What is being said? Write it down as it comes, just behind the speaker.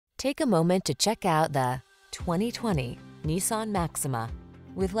Take a moment to check out the 2020 Nissan Maxima.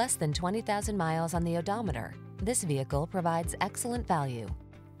 With less than 20,000 miles on the odometer, this vehicle provides excellent value.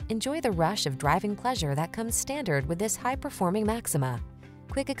 Enjoy the rush of driving pleasure that comes standard with this high-performing Maxima.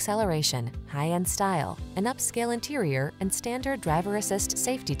 Quick acceleration, high-end style, an upscale interior, and standard driver assist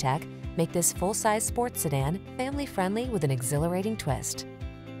safety tech make this full-size sports sedan family-friendly with an exhilarating twist.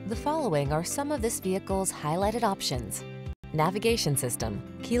 The following are some of this vehicle's highlighted options: navigation system,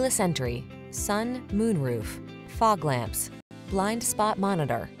 keyless entry, sun, moonroof, fog lamps, blind spot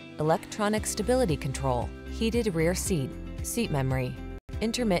monitor, electronic stability control, heated rear seat, seat memory,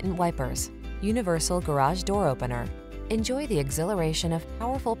 intermittent wipers, universal garage door opener. Enjoy the exhilaration of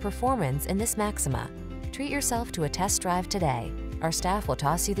powerful performance in this Maxima. Treat yourself to a test drive today. Our staff will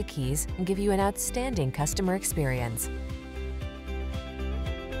toss you the keys and give you an outstanding customer experience.